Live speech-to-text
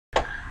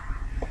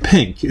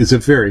Pink is a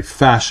very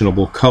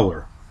fashionable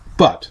color,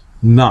 but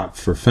not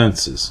for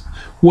fences.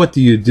 What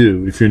do you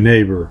do if your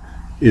neighbor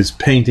is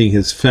painting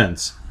his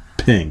fence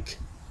pink?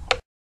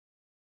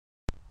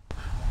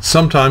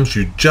 Sometimes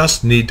you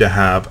just need to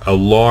have a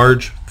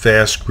large,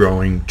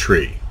 fast-growing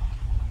tree.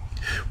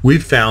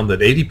 We've found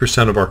that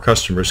 80% of our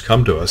customers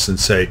come to us and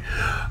say,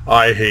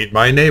 "I hate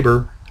my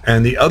neighbor,"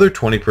 and the other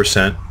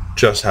 20%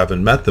 just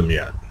haven't met them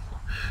yet.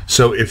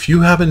 So if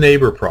you have a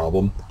neighbor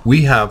problem,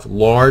 we have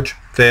large,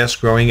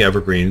 fast-growing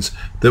evergreens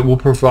that will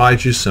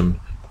provide you some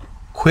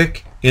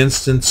quick,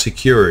 instant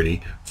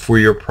security for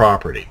your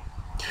property.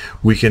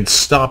 We can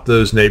stop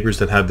those neighbors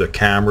that have the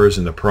cameras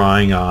and the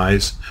prying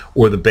eyes,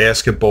 or the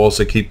basketballs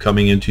that keep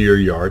coming into your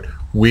yard.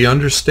 We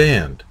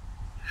understand.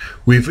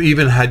 We've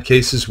even had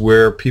cases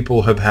where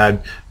people have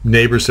had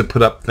neighbors that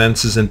put up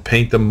fences and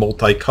paint them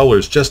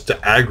multicolors just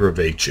to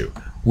aggravate you.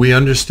 We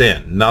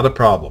understand. Not a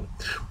problem.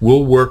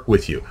 We'll work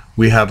with you.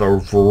 We have a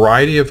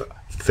variety of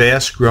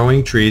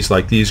fast-growing trees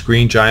like these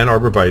green giant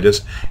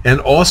arborvitae, and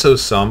also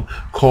some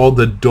called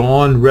the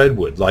dawn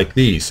redwood like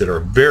these that are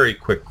very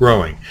quick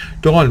growing.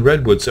 Dawn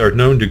redwoods are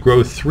known to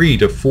grow 3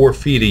 to 4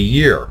 feet a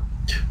year.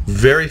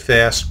 Very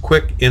fast,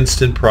 quick,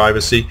 instant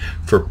privacy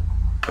for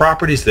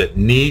properties that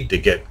need to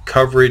get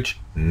coverage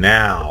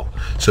now.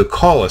 So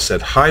call us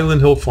at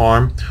Highland Hill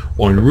Farm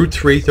on Route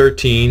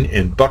 313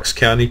 in Bucks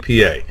County,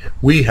 PA.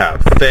 We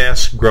have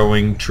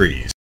fast-growing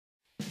trees.